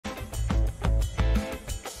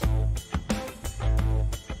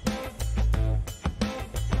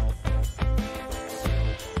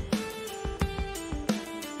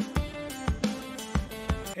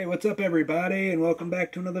what's up everybody, and welcome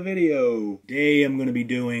back to another video. Today I'm going to be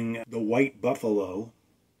doing The White Buffalo,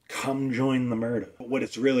 Come Join the Murder. But what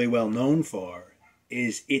it's really well known for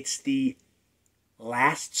is it's the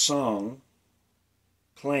last song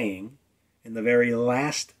playing in the very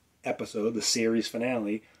last episode, the series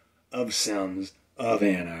finale, of Sons of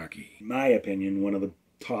Anarchy. In my opinion, one of the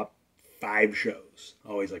top 5 shows.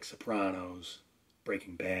 Always like Sopranos,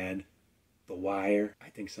 Breaking Bad, The Wire. I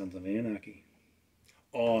think Sons of Anarchy.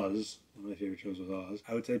 Oz, one of my favorite shows was Oz.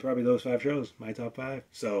 I would say probably those 5 shows, my top 5.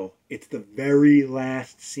 So, it's the very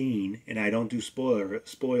last scene, and I don't do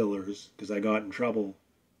spoilers, because I got in trouble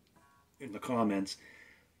in the comments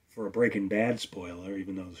for a Breaking Bad spoiler,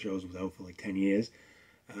 even though the show was out for like 10 years.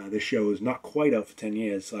 This show is not quite out for 10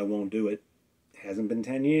 years, so I won't do it. It hasn't been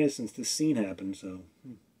 10 years since this scene happened, so...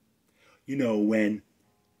 You know, when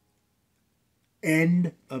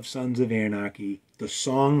end of Sons of Anarchy, the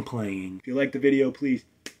song playing. If you like the video, please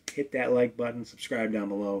hit that like button, subscribe down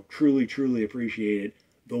below. Truly, truly appreciate it.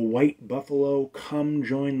 The White Buffalo, Come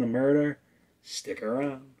Join the Murder. Stick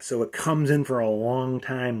around. So it comes in for a long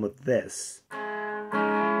time with this.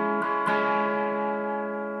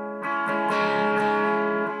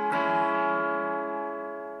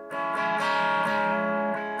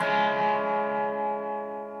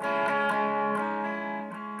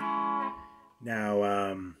 Now,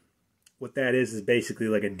 what that is basically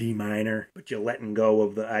like a D minor, but you're letting go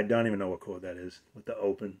of the, I don't even know what chord that is, with the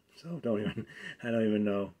open, so I don't even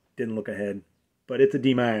know, didn't look ahead, but it's a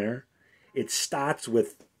D minor. It starts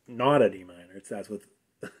with not a D minor, it starts with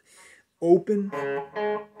open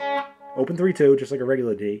 3-2, just like a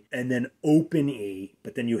regular D, and then open E,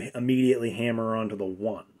 but then you immediately hammer onto the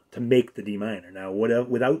 1 to make the D minor. Now,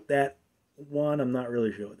 without that 1, I'm not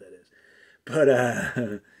really sure what that is,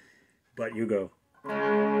 but you go.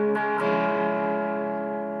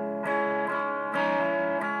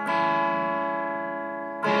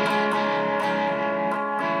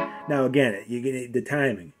 Now again, you get the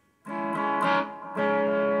timing.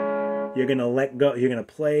 You're gonna let go. You're gonna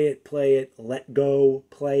play it, let go,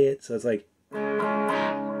 play it. So it's like.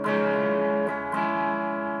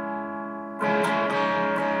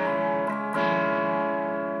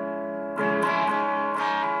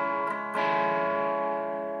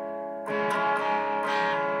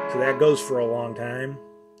 So that goes for a long time,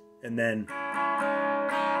 and then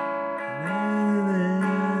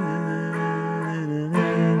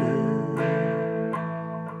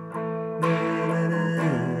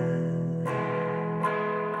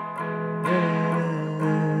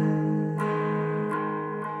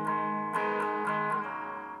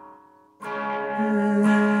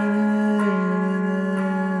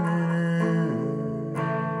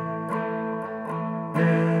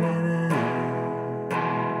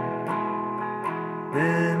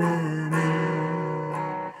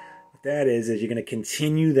what that is you're going to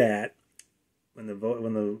continue that when the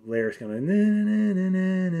lyrics come in,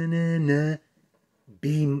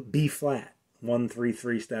 B flat, 1 3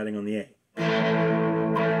 3 starting on the A,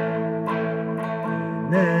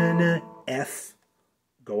 F,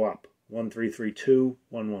 go up, 1 3 3 2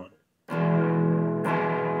 1 1,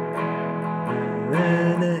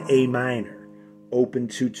 A minor, open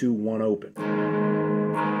 2 2 1 open.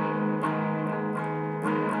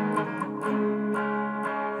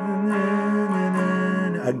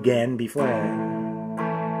 Again, B flat,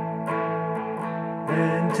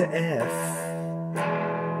 then to F,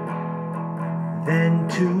 then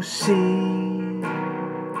to C,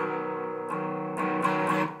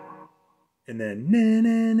 and then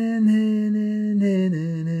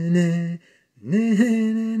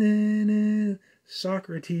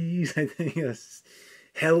Socrates, I think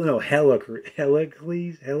Helicles,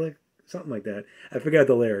 something like that. I forgot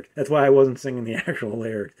the lyric. That's why I wasn't singing the actual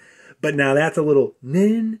lyrics. But now that's a little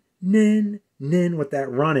nin. What that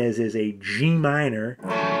run is a G minor,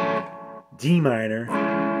 D minor,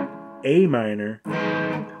 A minor,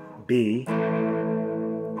 B.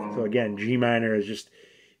 So again, G minor is just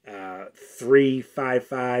 3 5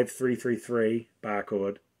 5 3 3 3 bar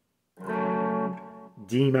chord.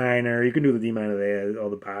 D minor, you can do the D minor there, all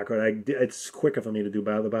the bar chord. It's quicker for me to do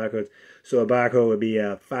the bar chords. So a bar chord would be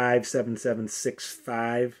 5 7 7 6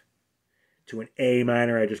 5. To an A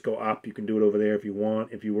minor, I just go up. You can do it over there if you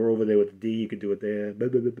want. If you were over there with the D, you could do it there.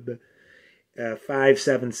 5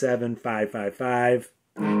 7 7 5 5 5,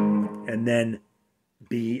 and then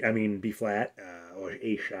B flat or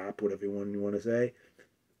A sharp, whatever you want to say.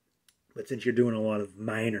 But since you're doing a lot of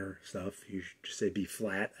minor stuff, you should just say B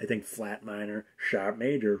flat. I think flat minor, sharp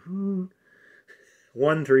major.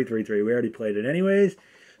 1 3 3 3. We already played it anyways.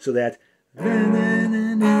 So that's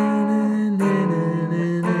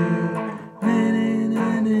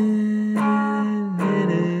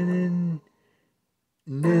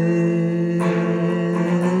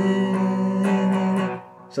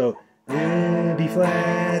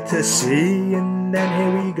C, and then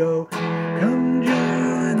here we go. Come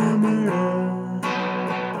join the murder.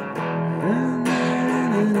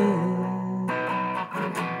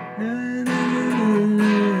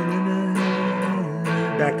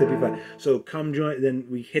 Back to B5. So come join, then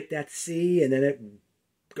we hit that C, and then it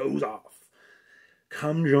goes off.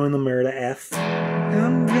 Come join the murder, F.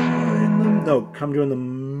 Come join the, no, come join the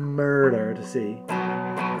murder to C.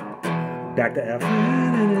 Back to F.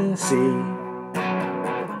 C.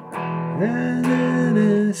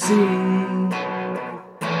 C.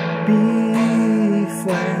 B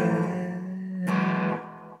flat.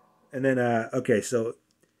 And then okay, so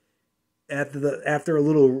after the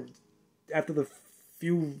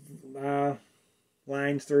few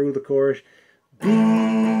lines through the chorus, B.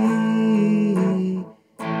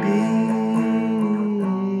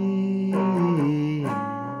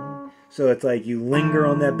 So it's like you linger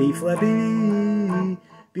on that B flat,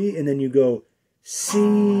 B, and then you go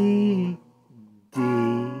C, D,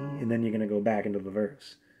 and then you're gonna go back into the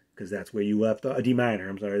verse because that's where you left off. D minor,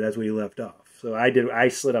 I'm sorry, that's where you left off. So I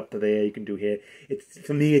slid up to there. You can do here.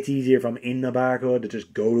 For me, it's easier if I'm in the bar chord to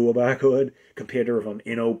just go to a bar chord compared to if I'm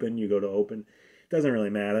in open, you go to open. Doesn't really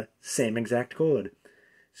matter. Same exact chord.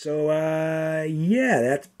 So yeah,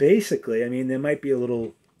 that's basically. I mean, there might be a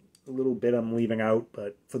little bit I'm leaving out,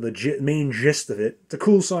 but for the main gist of it, it's a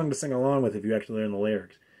cool song to sing along with if you actually learn the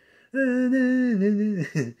lyrics.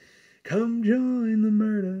 Come join the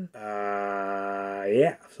murder.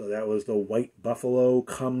 Yeah, so that was the White Buffalo,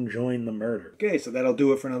 Come Join the Murder. Okay, so that'll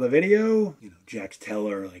do it for another video. You know, Jax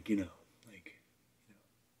Teller,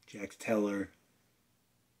 Jax Teller,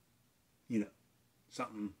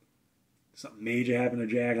 something major happened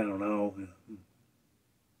to Jack, I don't know.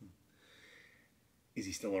 Is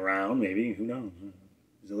he still around? Maybe. Who knows?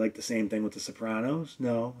 Is it like the same thing with The Sopranos?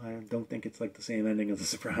 No, I don't think it's like the same ending as The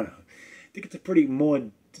Sopranos. I think it's a pretty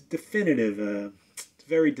more definitive, it's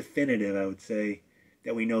very definitive, I would say,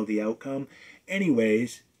 that we know the outcome.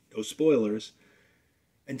 Anyways, those spoilers.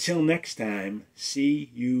 Until next time, see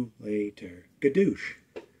you later. Gadoosh.